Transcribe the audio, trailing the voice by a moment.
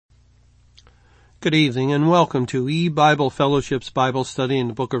Good evening and welcome to E-Bible Fellowship's Bible study in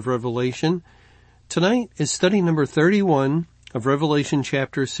the book of Revelation. Tonight is study number 31 of Revelation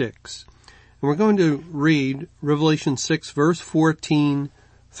chapter 6. And we're going to read Revelation 6 verse 14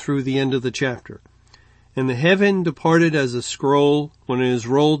 through the end of the chapter. And the heaven departed as a scroll when it is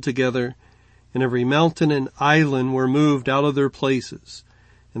rolled together, and every mountain and island were moved out of their places.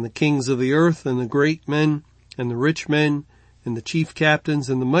 And the kings of the earth and the great men and the rich men and the chief captains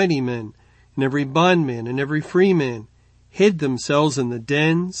and the mighty men and every bondman and every free man hid themselves in the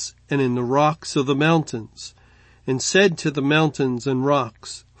dens and in the rocks of the mountains, and said to the mountains and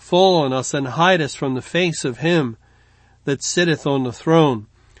rocks, Fall on us and hide us from the face of him that sitteth on the throne,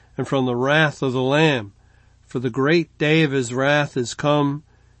 and from the wrath of the Lamb. For the great day of his wrath is come,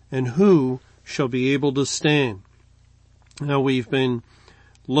 and who shall be able to stand? Now we've been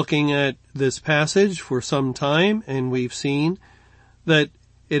looking at this passage for some time, and we've seen that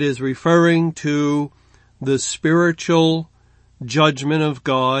it is referring to the spiritual judgment of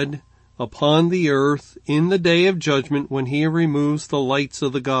God upon the earth in the day of judgment when he removes the lights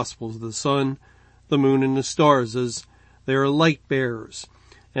of the gospels, the sun, the moon, and the stars, as they are light bearers.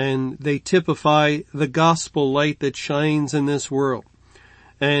 And they typify the gospel light that shines in this world.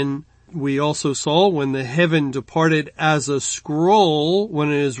 And we also saw when the heaven departed as a scroll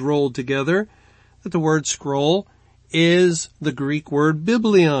when it is rolled together, that the word scroll is the Greek word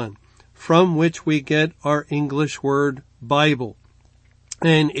biblion, from which we get our English word Bible.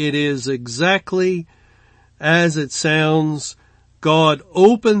 And it is exactly as it sounds. God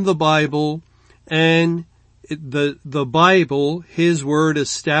opened the Bible, and the Bible, his word,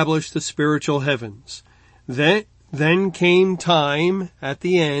 established the spiritual heavens. Then came time at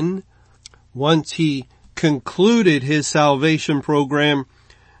the end, once he concluded his salvation program,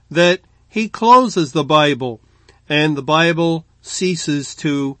 that he closes the Bible, and the Bible ceases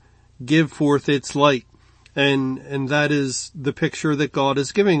to give forth its light. And that is the picture that God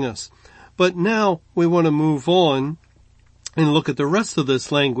is giving us. But now we want to move on and look at the rest of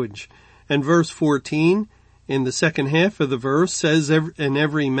this language. And verse 14, in the second half of the verse, says, And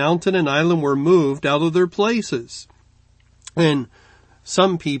every mountain and island were moved out of their places. And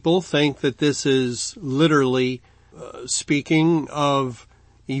some people think that this is literally speaking of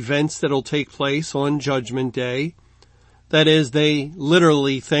events that will take place on Judgment Day. That is, they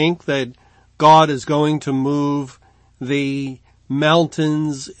literally think that God is going to move the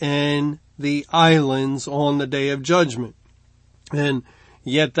mountains and the islands on the day of judgment. And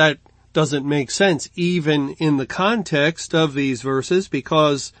yet that doesn't make sense even in the context of these verses,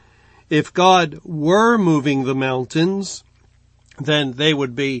 because if God were moving the mountains, then they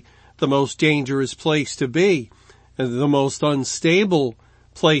would be the most dangerous place to be, the most unstable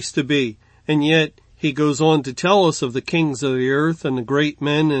place to be. And yet he goes on to tell us of the kings of the earth and the great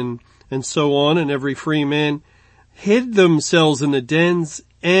men and so on, and every free man hid themselves in the dens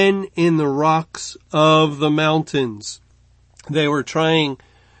and in the rocks of the mountains. They were trying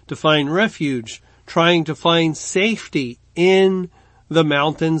to find refuge, trying to find safety in the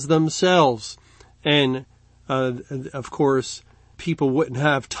mountains themselves. And, of course, people wouldn't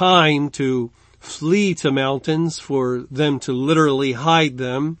have time to flee to mountains for them to literally hide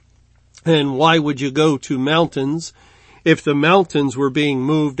them. And why would you go to mountains if the mountains were being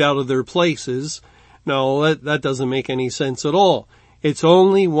moved out of their places? No, that doesn't make any sense at all. It's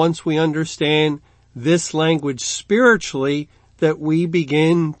only once we understand this language spiritually that we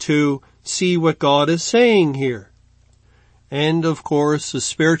begin to see what God is saying here. And of course, the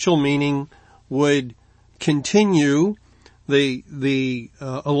spiritual meaning would continue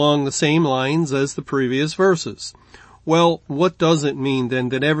along the same lines as the previous verses. Well, what does it mean then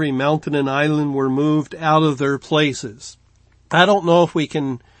that every mountain and island were moved out of their places? I don't know if we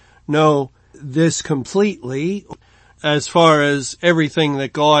can know this completely as far as everything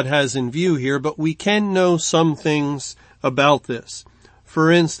that God has in view here, but we can know some things about this.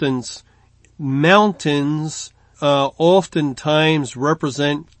 For instance, mountains oftentimes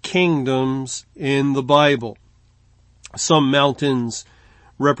represent kingdoms in the Bible. Some mountains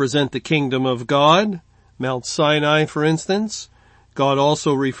represent the kingdom of God. Mount Sinai, for instance. God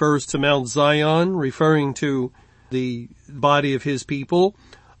also refers to Mount Zion, referring to the body of his people.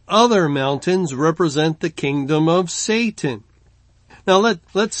 Other mountains represent the kingdom of Satan. Now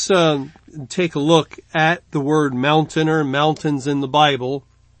let's take a look at the word mountain or mountains in the Bible,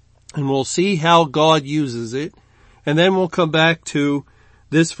 and we'll see how God uses it. And then we'll come back to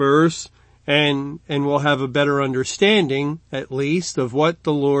this verse, and we'll have a better understanding, at least, of what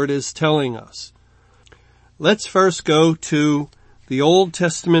the Lord is telling us. Let's first go to the Old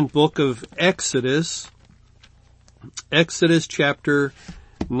Testament book of Exodus chapter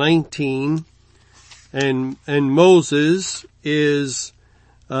 19, And Moses is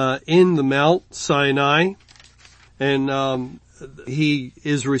in the Mount Sinai, and he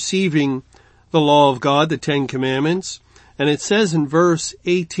is receiving the law of God, the Ten Commandments. And it says in verse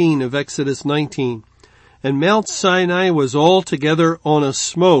 18 of Exodus 19, "And Mount Sinai was altogether on a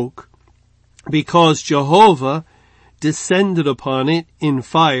smoke, because Jehovah descended upon it in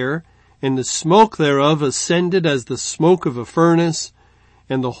fire, and the smoke thereof ascended as the smoke of a furnace,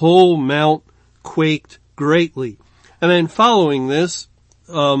 and the whole mount quaked greatly." And then following this,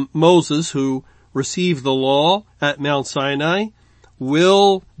 Moses, who received the law at Mount Sinai,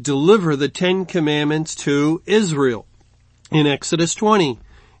 will deliver the Ten Commandments to Israel. In Exodus 20,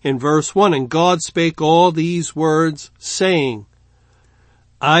 in verse 1, "And God spake all these words, saying,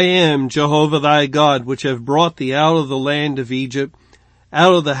 I am Jehovah thy God, which have brought thee out of the land of Egypt,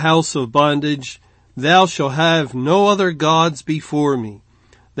 out of the house of bondage. Thou shalt have no other gods before me.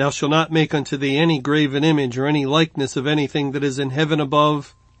 Thou shalt not make unto thee any graven image or any likeness of anything that is in heaven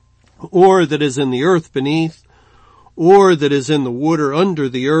above, or that is in the earth beneath, or that is in the water under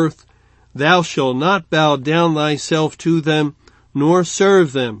the earth. Thou shalt not bow down thyself to them, nor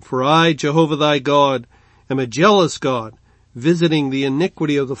serve them. For I, Jehovah thy God, am a jealous God, visiting the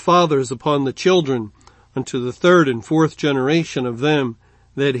iniquity of the fathers upon the children, unto the third and fourth generation of them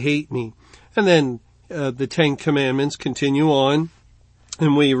that hate me." And then the Ten Commandments continue on,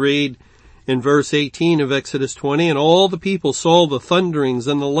 and we read in verse 18 of Exodus 20, "And all the people saw the thunderings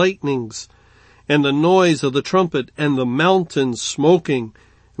and the lightnings, and the noise of the trumpet, and the mountains smoking.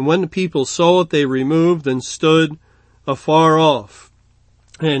 And when the people saw it, they removed and stood afar off."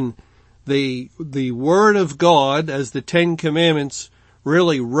 And the Word of God, as the Ten Commandments,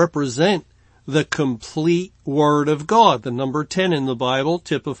 really represent the complete Word of God. The number 10 in the Bible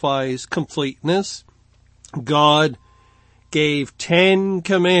typifies completeness. God gave 10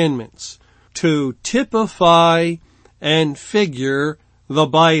 commandments to typify and figure the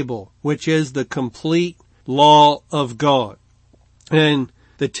Bible, which is the complete law of God. And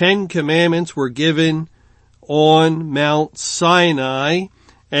the 10 commandments were given on Mount Sinai,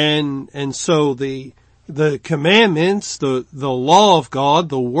 and so the commandments, the law of God,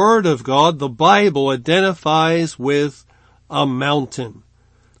 the Word of God, the Bible identifies with a mountain.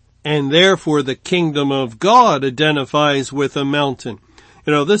 And therefore the kingdom of God identifies with a mountain.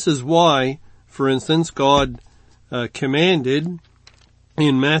 You know, this is why, for instance, God commanded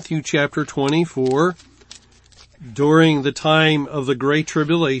in Matthew chapter 24, during the time of the Great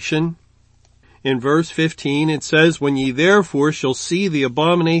Tribulation, in verse 15, it says, "When ye therefore shall see the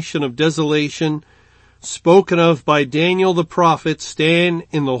abomination of desolation spoken of by Daniel the prophet stand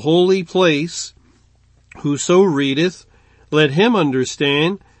in the holy place, whoso readeth, let him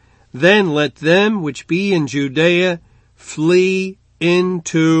understand. Then let them which be in Judea flee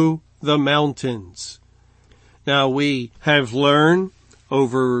into the mountains." Now we have learned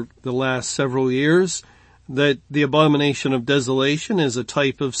over the last several years that the abomination of desolation is a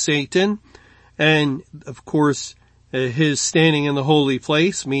type of Satan. And of course, his standing in the holy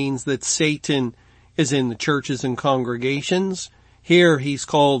place means that Satan is in the churches and congregations. Here he's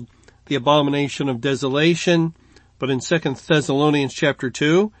called the abomination of desolation, but in 2 Thessalonians chapter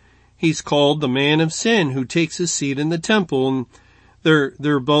 2, he's called the man of sin who takes his seat in the temple. And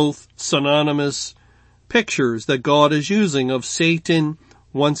they're both synonymous pictures that God is using of Satan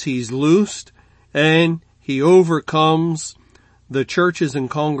once he's loosed and he overcomes the churches and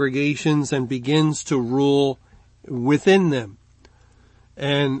congregations and begins to rule within them.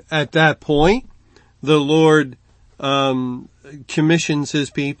 And at that point, the Lord commissions his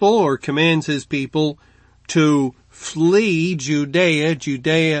people or commands his people to flee Judea.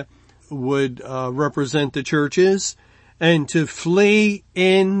 Judea would represent the churches, and to flee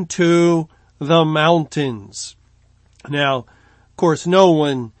into the mountains. Now, of course, no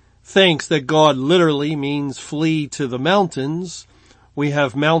one thinks that God literally means flee to the mountains. We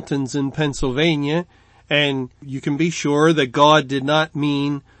have mountains in Pennsylvania, and you can be sure that God did not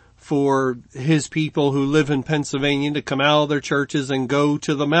mean for his people who live in Pennsylvania to come out of their churches and go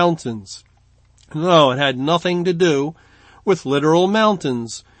to the mountains. No, it had nothing to do with literal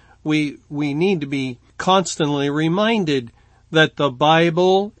mountains. We need to be constantly reminded that the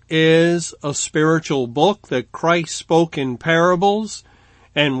Bible is a spiritual book, that Christ spoke in parables,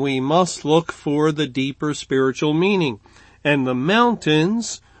 and we must look for the deeper spiritual meaning. And the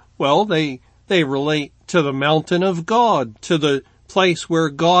mountains, well, they relate to the mountain of God, to the place where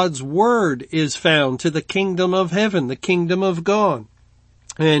God's Word is found, to the kingdom of heaven, the kingdom of God.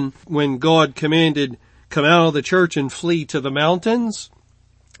 And when God commanded, come out of the church and flee to the mountains,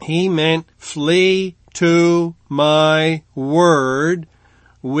 he meant flee to my Word,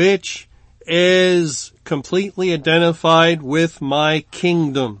 which is completely identified with my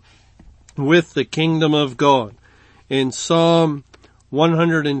kingdom, with the kingdom of God. In Psalm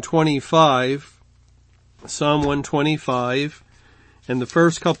 125, and the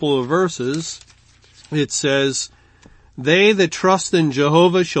first couple of verses, it says, "They that trust in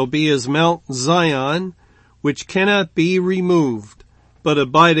Jehovah shall be as Mount Zion, which cannot be removed, but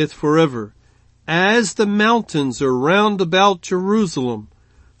abideth forever. As the mountains are round about Jerusalem,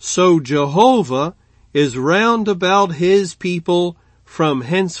 so Jehovah is round about his people from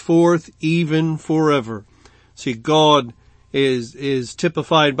henceforth even forever." See, God is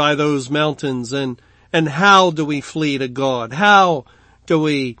typified by those mountains, and how do we flee to God? How do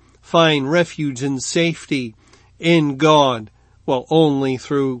we find refuge and safety in God? Well, only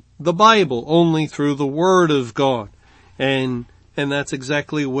through the Bible, only through the Word of God. And that's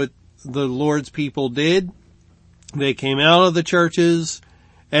exactly what the Lord's people did. They came out of the churches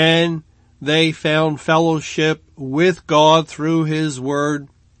and they found fellowship with God through His Word,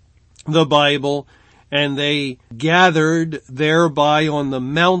 the Bible, and they gathered thereby on the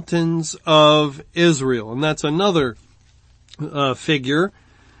mountains of Israel. And that's another figure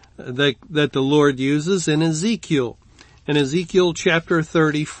that the Lord uses in Ezekiel. In Ezekiel chapter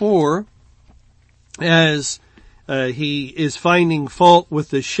 34, as he is finding fault with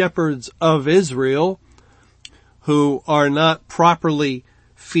the shepherds of Israel who are not properly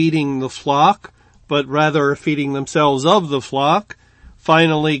feeding the flock, but rather feeding themselves of the flock.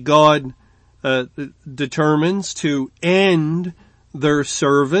 Finally, God determines to end their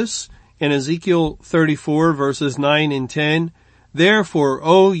service. In Ezekiel 34 verses 9 and 10, "Therefore,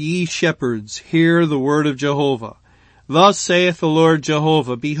 O ye shepherds, hear the word of Jehovah. Thus saith the Lord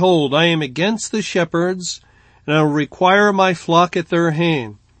Jehovah, Behold, I am against the shepherds, and I will require my flock at their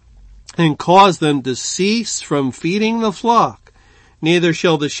hand, and cause them to cease from feeding the flock. Neither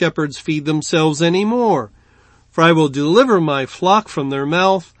shall the shepherds feed themselves any more. For I will deliver my flock from their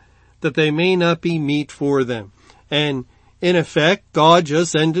mouth, that they may not be meat for them." And in effect, God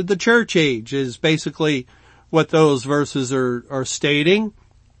just ended the church age, is basically what those verses are stating.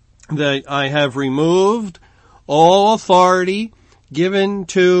 That I have removed all authority given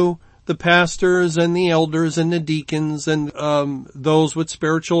to the pastors and the elders and the deacons and those with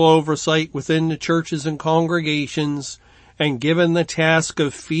spiritual oversight within the churches and congregations, and given the task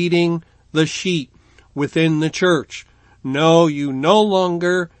of feeding the sheep within the church. No, you no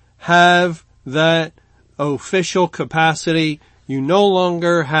longer have that official capacity. You no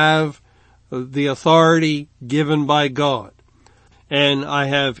longer have the authority given by God. And I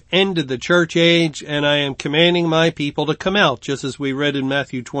have ended the church age, and I am commanding my people to come out, just as we read in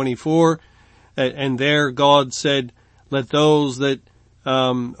Matthew 24. And there God said, let those that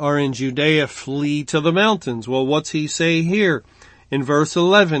are in Judea flee to the mountains. Well, what's he say here in verse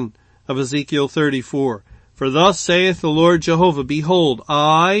 11 of Ezekiel 34? "For thus saith the Lord Jehovah, Behold,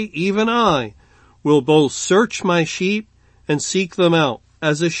 I, even I, will both search my sheep and seek them out,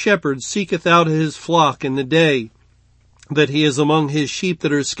 as a shepherd seeketh out his flock in the day that he is among his sheep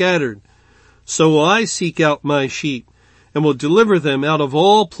that are scattered. So will I seek out my sheep, and will deliver them out of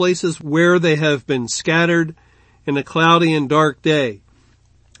all places where they have been scattered in a cloudy and dark day.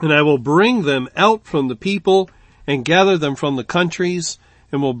 And I will bring them out from the people, and gather them from the countries,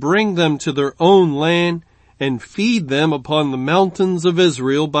 and will bring them to their own land, and feed them upon the mountains of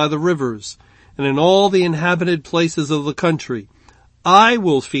Israel by the rivers, and in all the inhabited places of the country. I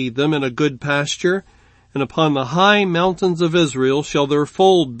will feed them in a good pasture, and upon the high mountains of Israel shall their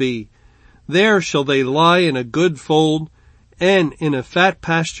fold be. There shall they lie in a good fold, and in a fat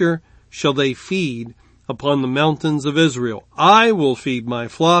pasture shall they feed upon the mountains of Israel. I will feed my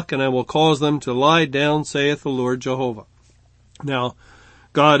flock, and I will cause them to lie down, saith the Lord Jehovah." Now,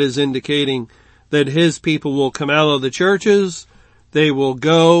 God is indicating that his people will come out of the churches. They will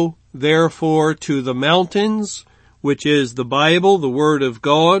go, therefore, to the mountains, which is the Bible, the Word of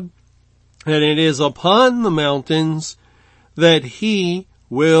God. And it is upon the mountains that he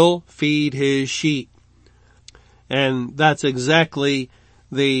will feed his sheep. And that's exactly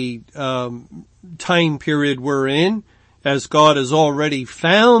the time period we're in, as God has already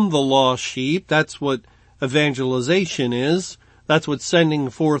found the lost sheep. That's what evangelization is. That's what sending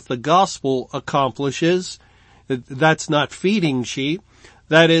forth the gospel accomplishes. That's not feeding sheep.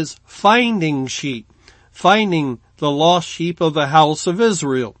 That is finding sheep. Finding the lost sheep of the house of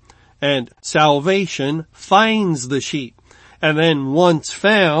Israel. And salvation finds the sheep. And then once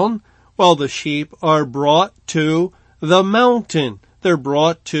found, well, the sheep are brought to the mountain. They're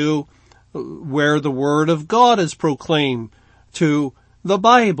brought to where the word of God is proclaimed, to the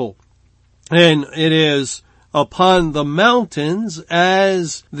Bible. And it is upon the mountains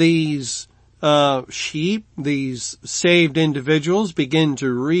as these sheep, these saved individuals, begin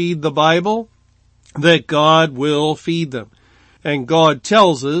to read the Bible, that God will feed them. And God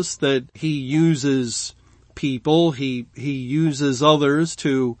tells us that He uses people, He uses others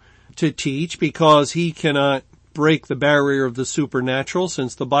to teach, because He cannot break the barrier of the supernatural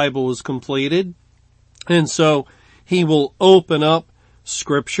since the Bible was completed. And so He will open up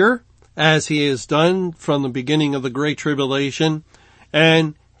Scripture, as He has done from the beginning of the Great Tribulation,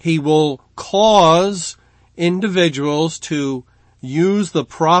 and He will cause individuals to use the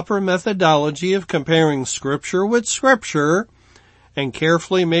proper methodology of comparing Scripture with Scripture and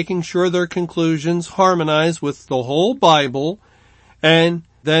carefully making sure their conclusions harmonize with the whole Bible. And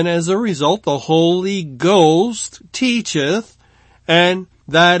then as a result, the Holy Ghost teacheth, and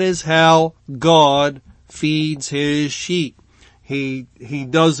that is how God feeds His sheep. He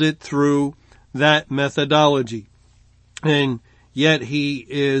does it through that methodology. And yet He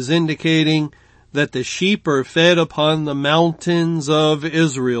is indicating that the sheep are fed upon the mountains of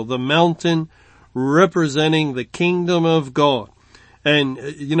Israel, the mountain representing the kingdom of God. And,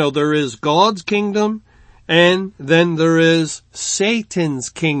 there is God's kingdom, and then there is Satan's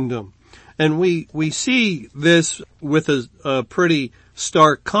kingdom. And we see this with a pretty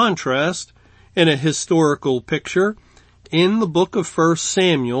stark contrast in a historical picture in the book of 1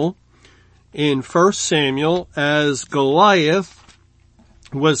 Samuel. In 1 Samuel, as Goliath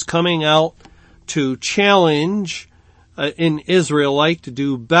was coming out to challenge an Israelite to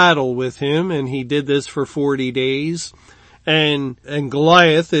do battle with him, and he did this for 40 days. And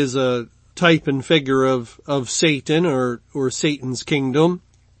Goliath is a type and figure of Satan or Satan's kingdom,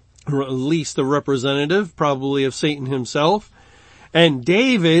 or at least a representative, probably of Satan himself. And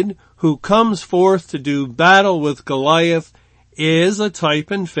David, who comes forth to do battle with Goliath, is a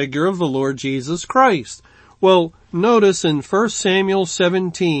type and figure of the Lord Jesus Christ. Well, notice in 1 Samuel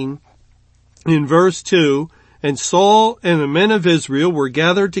 17, in verse 2, and Saul and the men of Israel were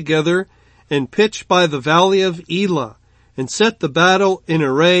gathered together and pitched by the valley of Elah, and set the battle in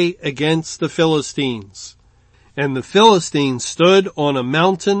array against the Philistines. And the Philistines stood on a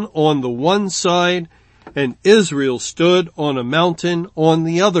mountain on the one side, and Israel stood on a mountain on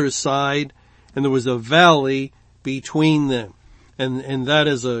the other side, and there was a valley between them. And that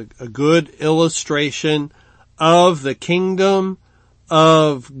is a good illustration of the kingdom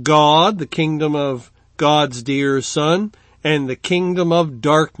of God, the kingdom of God's dear Son, and the kingdom of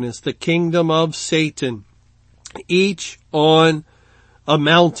darkness, the kingdom of Satan, each on a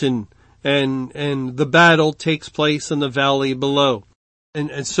mountain, and the battle takes place in the valley below.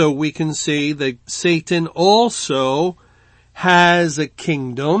 And so we can see that Satan also has a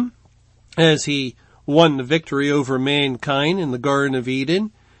kingdom, as he won the victory over mankind in the Garden of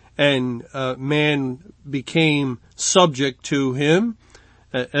Eden, and man became subject to him,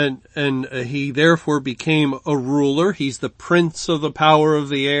 and he therefore became a ruler. He's the prince of the power of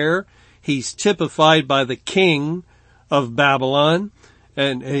the air. He's typified by the king of Babylon,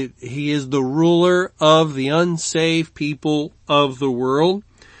 and he is the ruler of the unsaved people of the world.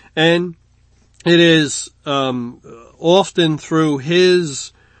 And it is often through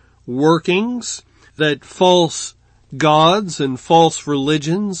his workings that false gods and false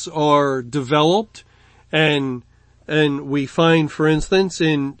religions are developed. And we find, for instance,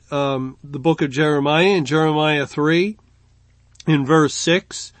 in the book of Jeremiah, in Jeremiah 3, in verse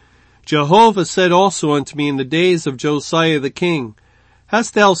 6, Jehovah said also unto me in the days of Josiah the king,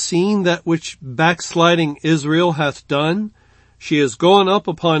 Hast thou seen that which backsliding Israel hath done? She has gone up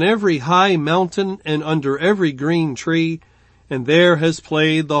upon every high mountain and under every green tree, and there has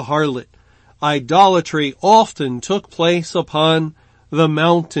played the harlot. Idolatry often took place upon the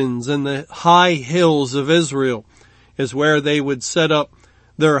mountains and the high hills of Israel, is where they would set up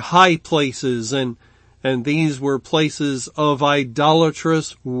their high places, and these were places of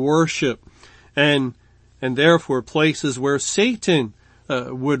idolatrous worship, and therefore places where Satan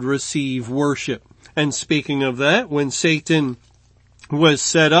would receive worship. And speaking of that, when Satan was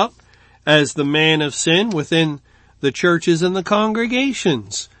set up as the man of sin within the churches and the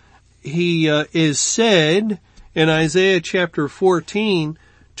congregations, he is said in Isaiah chapter 14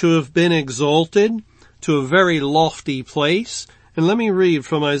 to have been exalted to a very lofty place. And let me read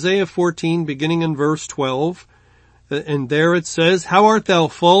from Isaiah 14 beginning in verse 12. And there it says, How art thou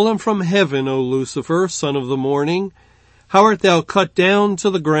fallen from heaven, O Lucifer, son of the morning? How art thou cut down to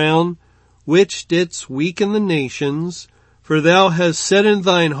the ground, which didst weaken the nations? For thou hast said in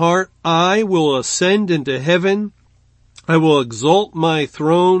thine heart, I will ascend into heaven. I will exalt my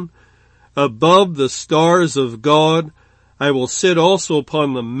throne above the stars of God. I will sit also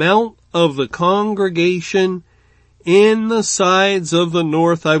upon the mount of the congregation in the sides of the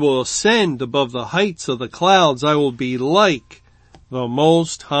north. I will ascend above the heights of the clouds. I will be like the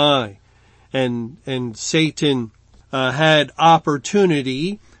Most High. And Satan had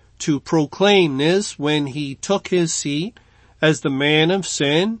opportunity to proclaim this when he took his seat as the man of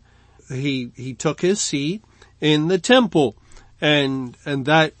sin. He took his seat in the temple, and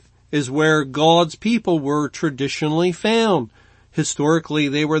that is where God's people were traditionally found. Historically,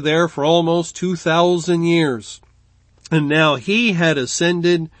 they were there for almost 2,000 years. And now he had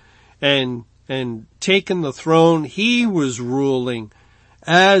ascended and taken the throne. He was ruling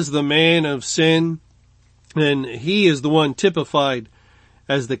as the man of sin, and he is the one typified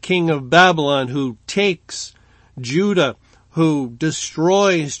as the king of Babylon, who takes Judah, who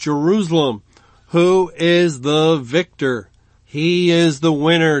destroys Jerusalem, who is the victor. He is the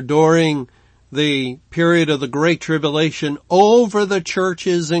winner during the period of the Great Tribulation over the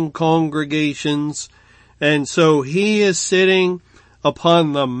churches and congregations. And so he is sitting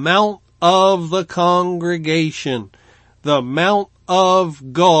upon the Mount of the congregation, the Mount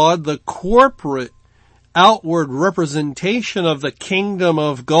of God, the corporate outward representation of the kingdom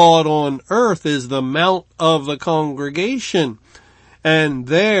of God on earth is the Mount of the congregation. And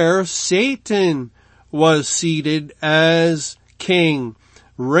there Satan was seated as king,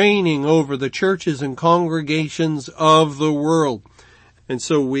 reigning over the churches and congregations of the world. And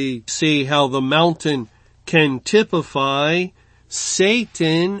so we see how the mountain can typify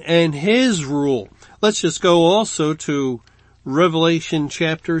Satan and his rule. Let's just go also to Revelation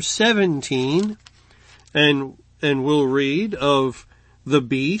chapter 17, and we'll read of the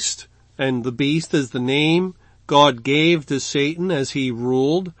beast, and the beast is the name God gave to Satan as he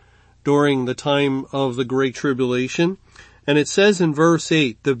ruled during the time of the Great Tribulation. And it says in verse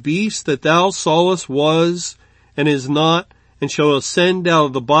 8, the beast that thou sawest was and is not, and shall ascend out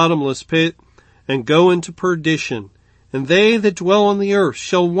of the bottomless pit and go into perdition. And they that dwell on the earth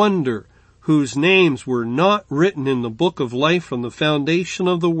shall wonder, whose names were not written in the book of life from the foundation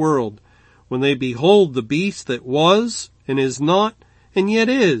of the world, when they behold the beast that was and is not and yet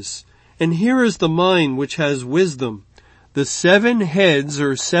is. And here is the mind which has wisdom. The 7 heads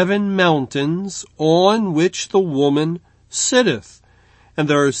are 7 mountains on which the woman sitteth. And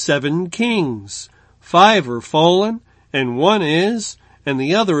there are 7 kings. 5 are fallen, and 1 is, and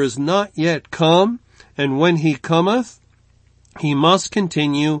the other is not yet come. And when he cometh, he must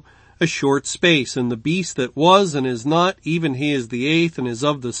continue a short space. And the beast that was and is not, even he is the 8th and is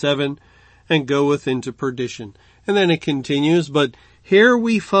of the 7, and goeth into perdition. And then it continues, but here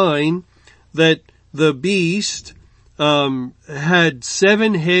we find that the beast had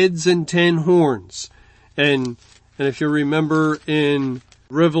 7 heads and 10 horns. And if you remember in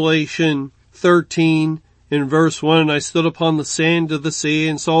Revelation 13, in verse 1, and I stood upon the sand of the sea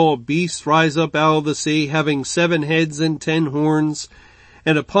and saw a beast rise up out of the sea, having 7 heads and 10 horns,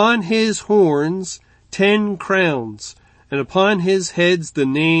 and upon his horns 10 crowns, and upon his heads the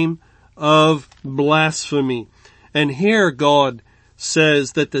name of blasphemy. And here God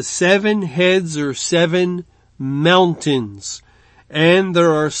says that the 7 heads are 7 mountains, and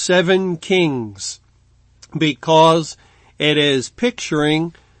there are 7 kings, because it is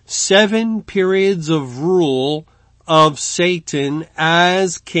picturing 7 periods of rule of Satan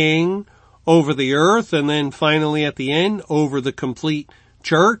as king over the earth, and then finally at the end over the complete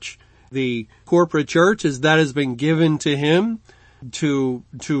church, the corporate church, as that has been given to him to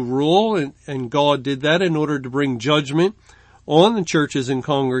rule, and God did that in order to bring judgment on the churches and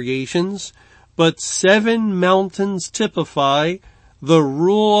congregations. But 7 mountains typify the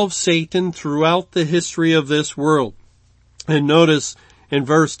rule of Satan throughout the history of this world. And notice in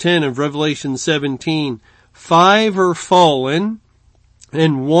verse 10 of Revelation 17, 5 are fallen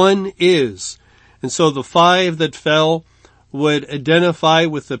and 1 is. And so the 5 that fell would identify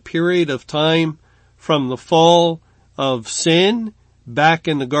with the period of time from the fall of sin back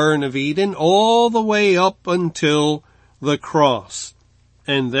in the Garden of Eden all the way up until the cross.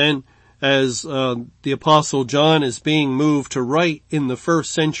 And then as the Apostle John is being moved to write in the 1st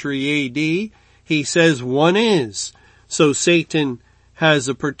century AD, he says 1 is. So Satan has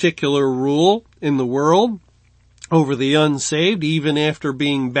a particular rule in the world over the unsaved, even after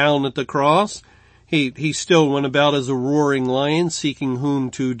being bound at the cross. He still went about as a roaring lion, seeking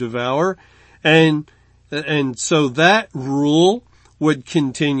whom to devour. And so that rule would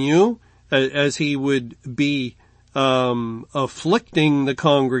continue as he would be afflicting the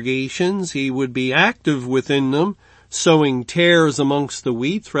congregations. He would be active within them, sowing tares amongst the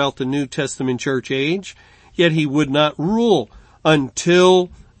wheat throughout the New Testament church age. Yet he would not rule until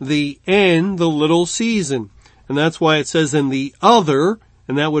the end, the little season. And that's why it says in the other,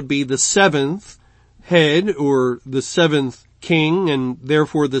 and that would be the 7th head, or the seventh king, and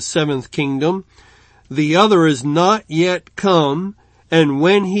therefore the seventh kingdom. The other is not yet come, and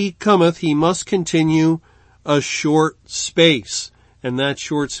when he cometh, he must continue a short space. And that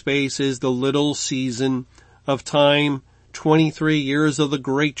short space is the little season of time, 23 years of the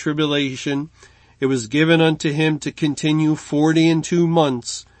Great Tribulation. It was given unto him to continue 42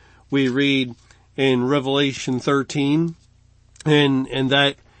 months, we read in Revelation 13. And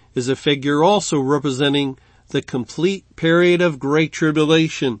that is a figure also representing the complete period of Great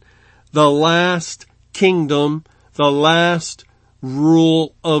Tribulation, the last kingdom, the last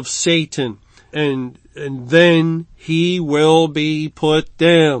rule of Satan. And then he will be put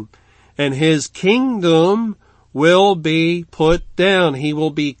down, and his kingdom will be put down. He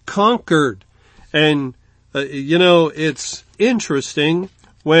will be conquered. And, it's interesting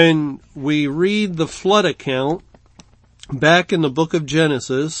when we read the flood account back in the book of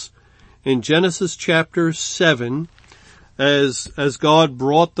Genesis, in Genesis chapter 7, as God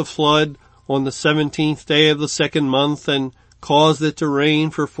brought the flood on the 17th day of the second month and caused it to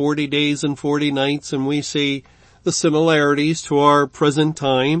rain for 40 days and 40 nights, and we see the similarities to our present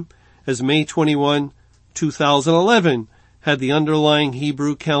time, as May 21, 2011 had the underlying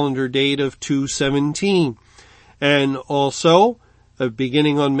Hebrew calendar date of 2/17. And also,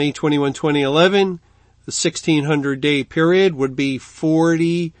 beginning on May 21, 2011, the 1600 day period would be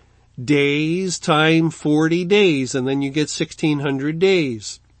 40 days time 40 days, and then you get 1600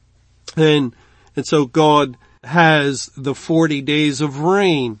 days. And so God has the 40 days of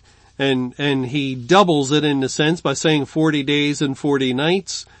rain, and he doubles it in a sense by saying 40 days and 40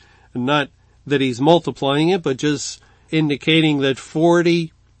 nights. Not that he's multiplying it, but just indicating that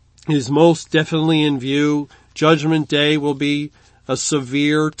 40 is most definitely in view. Judgment Day will be a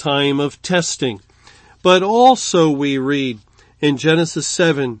severe time of testing. But also we read in Genesis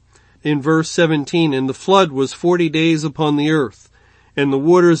 7, in verse 17, and the flood was 40 days upon the earth, and the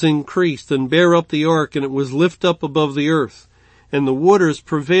waters increased and bare up the ark, and it was lift up above the earth. And the waters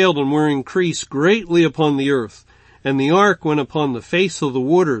prevailed and were increased greatly upon the earth. And the ark went upon the face of the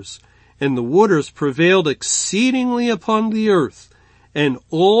waters, and the waters prevailed exceedingly upon the earth. And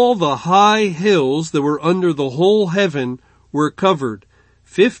all the high hills that were under the whole heaven were covered.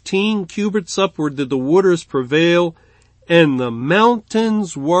 15 cubits upward did the waters prevail, and the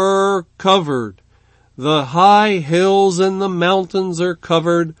mountains were covered. The high hills and the mountains are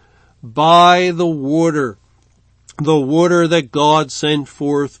covered by the water that God sent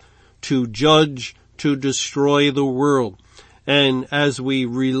forth to judge, to destroy the world. And as we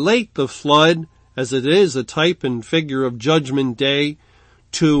relate the flood, as it is a type and figure of Judgment Day,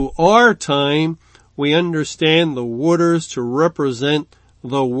 to our time, we understand the waters to represent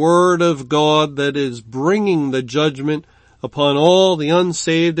the Word of God that is bringing the judgment upon all the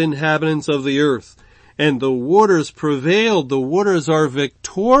unsaved inhabitants of the earth. And the waters prevailed. The waters are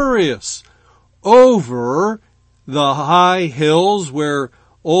victorious over the high hills where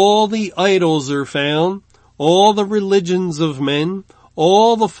all the idols are found, all the religions of men,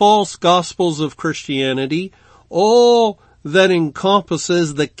 all the false gospels of Christianity, all that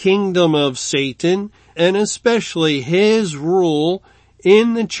encompasses the kingdom of Satan, and especially his rule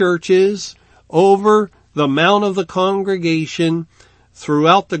in the churches over the Mount of the Congregation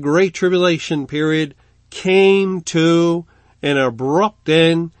throughout the Great Tribulation period, came to an abrupt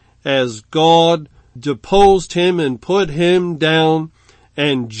end as God deposed him and put him down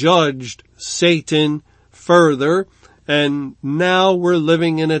and judged Satan further. And now we're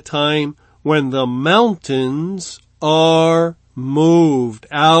living in a time when the mountains are moved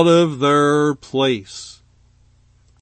out of their place.